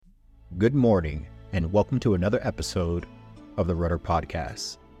Good morning, and welcome to another episode of the Rudder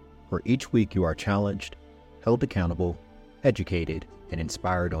Podcast, where each week you are challenged, held accountable, educated, and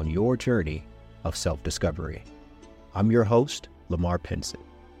inspired on your journey of self-discovery. I'm your host, Lamar Pinson.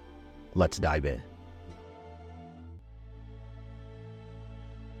 Let's dive in.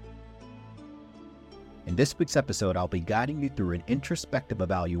 In this week's episode, I'll be guiding you through an introspective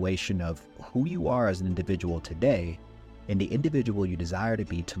evaluation of who you are as an individual today and the individual you desire to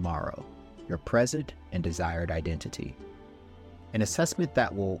be tomorrow, your present and desired identity. An assessment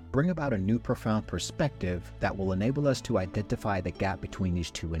that will bring about a new profound perspective that will enable us to identify the gap between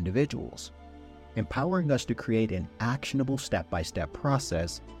these two individuals, empowering us to create an actionable step-by-step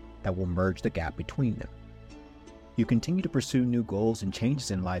process that will merge the gap between them. You continue to pursue new goals and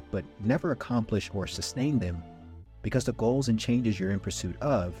changes in life, but never accomplish or sustain them because the goals and changes you're in pursuit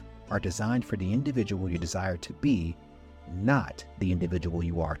of are designed for the individual you desire to be, not the individual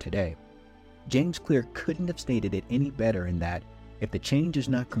you are today. James Clear couldn't have stated it any better in that if the change is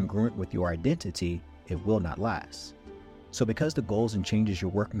not congruent with your identity, it will not last. So because the goals and changes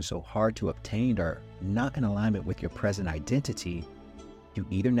you're working so hard to obtain are not in alignment with your present identity, you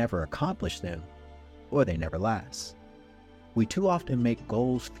either never accomplish them or they never last. We too often make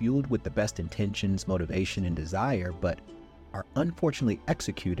goals fueled with the best intentions, motivation, and desire, but are unfortunately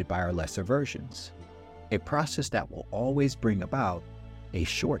executed by our lesser versions. A process that will always bring about a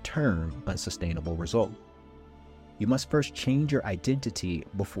short-term, unsustainable result. You must first change your identity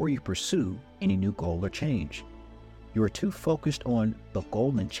before you pursue any new goal or change. You are too focused on the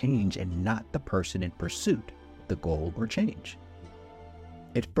goal and change and not the person in pursuit of the goal or change.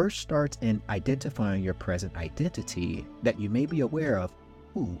 It first starts in identifying your present identity that you may be aware of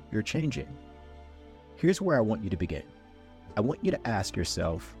who you're changing. Here's where I want you to begin. I want you to ask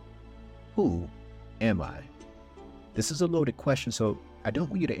yourself, who am I? This is a loaded question, so I don't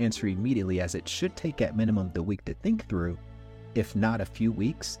want you to answer immediately, as it should take at minimum the week to think through, if not a few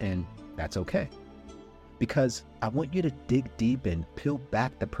weeks, and that's okay. Because I want you to dig deep and peel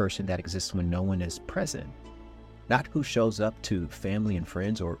back the person that exists when no one is present. Not who shows up to family and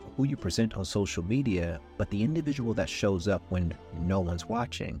friends or who you present on social media, but the individual that shows up when no one's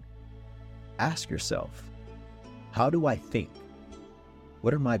watching. Ask yourself, how do I think?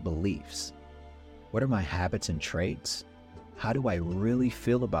 What are my beliefs? What are my habits and traits? How do I really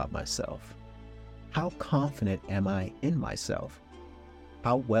feel about myself? How confident am I in myself?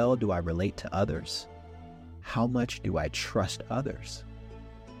 How well do I relate to others? How much do I trust others?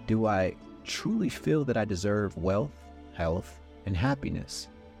 Do I truly feel that I deserve wealth, health, and happiness?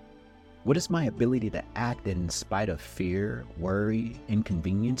 What is my ability to act in spite of fear, worry,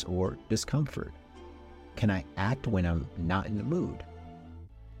 inconvenience, or discomfort? Can I act when I'm not in the mood?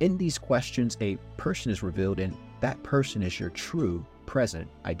 In these questions, a person is revealed, and that person is your true present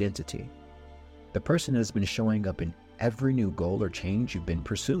identity. The person has been showing up in every new goal or change you've been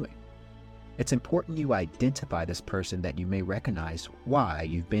pursuing. It's important you identify this person that you may recognize why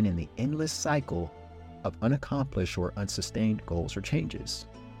you've been in the endless cycle of unaccomplished or unsustained goals or changes.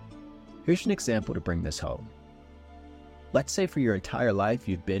 Here's an example to bring this home. Let's say for your entire life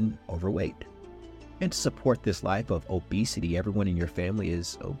you've been overweight. And to support this life of obesity, everyone in your family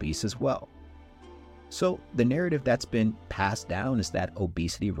is obese as well. So the narrative that's been passed down is that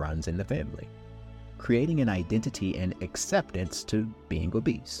obesity runs in the family, creating an identity and acceptance to being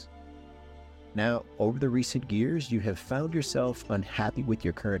obese. Now, over the recent years, you have found yourself unhappy with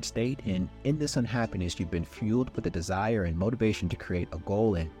your current state, and in this unhappiness, you've been fueled with a desire and motivation to create a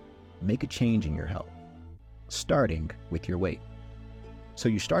goal and make a change in your health, starting with your weight. So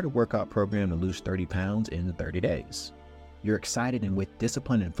you start a workout program to lose 30 pounds in 30 days. You're excited, and with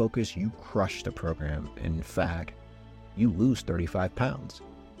discipline and focus, you crush the program. In fact, you lose 35 pounds.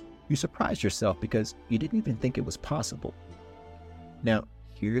 You surprise yourself because you didn't even think it was possible. Now,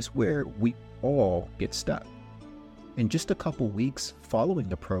 here's where we all get stuck. In just a couple weeks following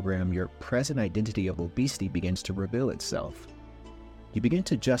the program, your present identity of obesity begins to reveal itself. You begin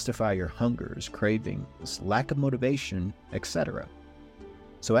to justify your hungers, cravings, lack of motivation, etc.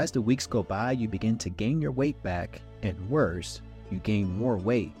 So as the weeks go by, you begin to gain your weight back, and worse, you gain more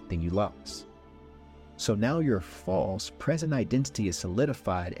weight than you lost. So now your false present identity is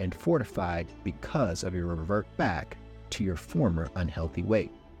solidified and fortified because of your revert back to your former unhealthy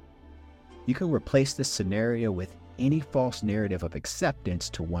weight. You can replace this scenario with any false narrative of acceptance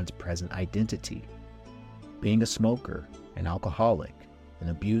to one's present identity. Being a smoker, an alcoholic, an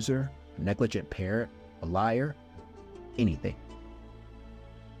abuser, a negligent parent, a liar, anything.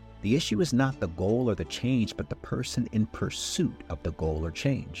 The issue is not the goal or the change, but the person in pursuit of the goal or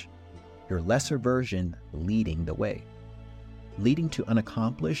change. Your lesser version leading the way. leading to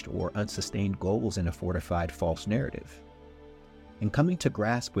unaccomplished or unsustained goals in a fortified false narrative. And coming to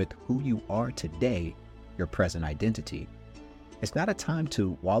grasp with who you are today, your present identity, it's not a time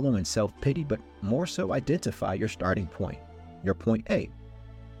to wallow in self-pity, but more so identify your starting point, your point A.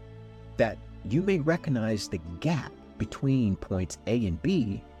 That you may recognize the gap between points A and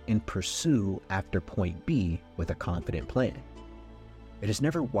B and pursue after point B with a confident plan. It is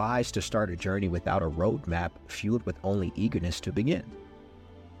never wise to start a journey without a roadmap fueled with only eagerness to begin.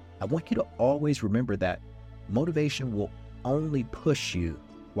 I want you to always remember that motivation will only push you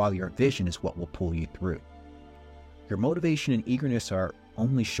while your vision is what will pull you through. Your motivation and eagerness are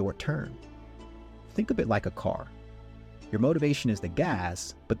only short term. Think of it like a car. Your motivation is the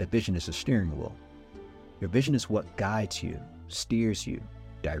gas, but the vision is the steering wheel. Your vision is what guides you, steers you,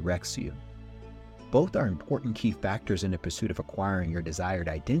 directs you. Both are important key factors in the pursuit of acquiring your desired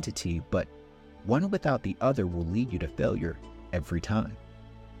identity, but one without the other will lead you to failure every time.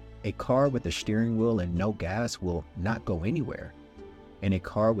 A car with a steering wheel and no gas will not go anywhere, and a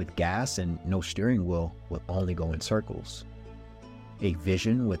car with gas and no steering wheel will only go in circles. A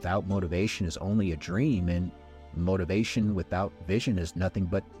vision without motivation is only a dream, and motivation without vision is nothing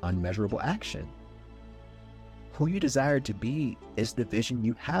but unmeasurable action. Who you desire to be is the vision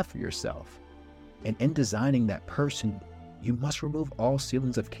you have for yourself. And in designing that person, you must remove all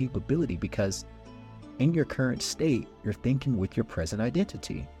ceilings of capability, because in your current state, you're thinking with your present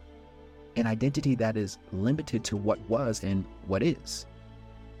identity. An identity that is limited to what was and what is.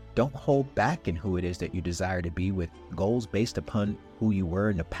 Don't hold back in who it is that you desire to be with goals based upon who you were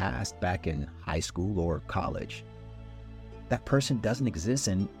in the past back in high school or college. That person doesn't exist,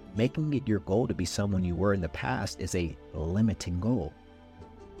 and making it your goal to be someone you were in the past is a limiting goal.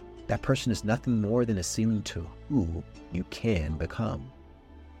 That person is nothing more than a ceiling to who you can become.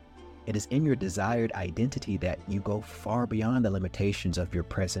 It is in your desired identity that you go far beyond the limitations of your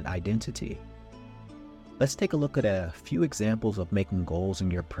present identity. Let's take a look at a few examples of making goals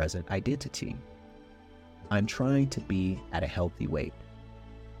in your present identity. I'm trying to be at a healthy weight.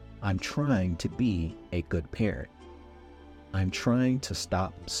 I'm trying to be a good parent. I'm trying to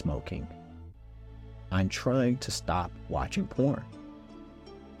stop smoking. I'm trying to stop watching porn.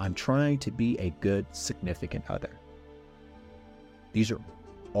 I'm trying to be a good significant other. These are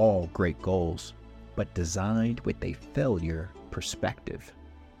all great goals, but designed with a failure perspective.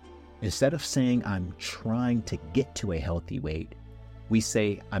 Instead of saying I'm trying to get to a healthy weight, we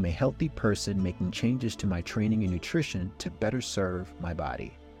say I'm a healthy person making changes to my training and nutrition to better serve my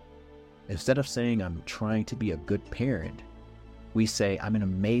body. Instead of saying I'm trying to be a good parent, we say I'm an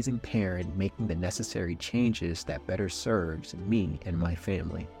amazing parent making the necessary changes that better serves me and my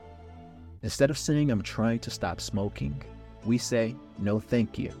family. Instead of saying I'm trying to stop smoking, we say, no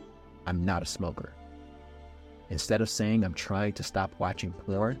thank you, I'm not a smoker. Instead of saying I'm trying to stop watching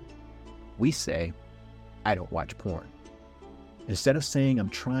porn, we say, I don't watch porn. Instead of saying I'm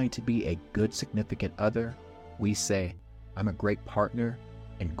trying to be a good significant other, we say, I'm a great partner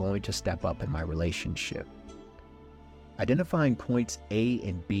and going to step up in my relationship. Identifying points A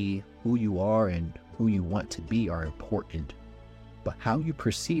and B, who you are and who you want to be, are important, but how you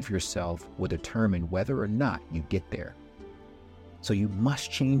perceive yourself will determine whether or not you get there. So you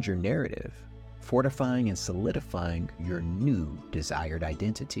must change your narrative, fortifying and solidifying your new desired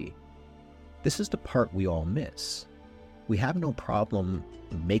identity. This is the part we all miss. We have no problem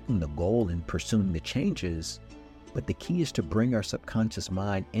making the goal and pursuing the changes, but the key is to bring our subconscious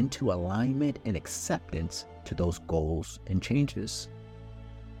mind into alignment and acceptance to those goals and changes.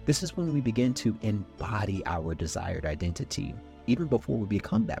 This is when we begin to embody our desired identity, even before we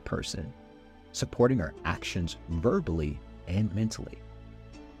become that person, supporting our actions verbally and mentally.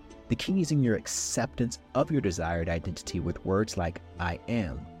 The key is in your acceptance of your desired identity with words like I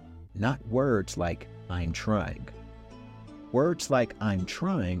am, not words like I'm trying. Words like I'm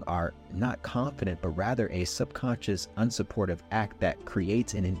trying are not confident, but rather a subconscious, unsupportive act that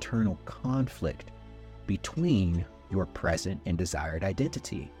creates an internal conflict between your present and desired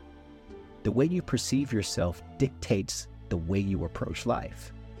identity. The way you perceive yourself dictates the way you approach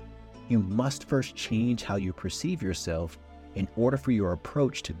life. You must first change how you perceive yourself in order for your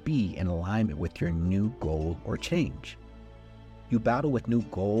approach to be in alignment with your new goal or change. You battle with new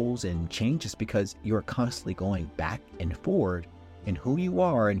goals and changes because you're constantly going back and forward in who you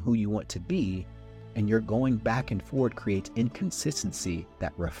are and who you want to be, and your going back and forward creates inconsistency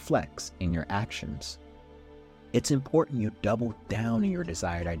that reflects in your actions. It's important you double down in your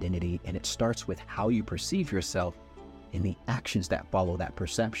desired identity, and it starts with how you perceive yourself and the actions that follow that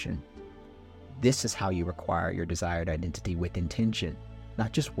perception. This is how you acquire your desired identity with intention,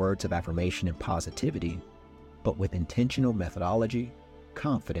 not just words of affirmation and positivity. but with intentional methodology,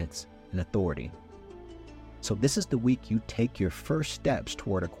 confidence, and authority. So this is the week you take your first steps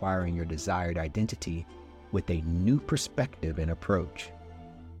toward acquiring your desired identity with a new perspective and approach,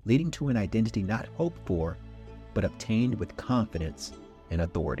 leading to an identity not hoped for, but obtained with confidence and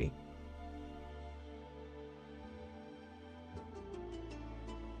authority.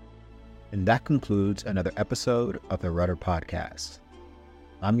 And that concludes another episode of the Rudder Podcast.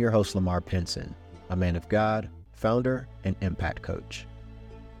 I'm your host, Lamar Pinson, a man of God, founder, and impact coach.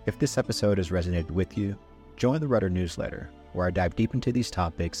 If this episode has resonated with you, join the Rudder newsletter, where I dive deep into these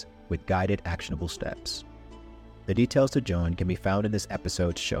topics with guided, actionable steps. The details to join can be found in this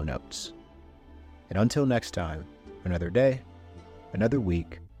episode's show notes. And until next time, another day, another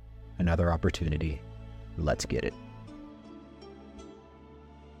week, another opportunity. Let's get it.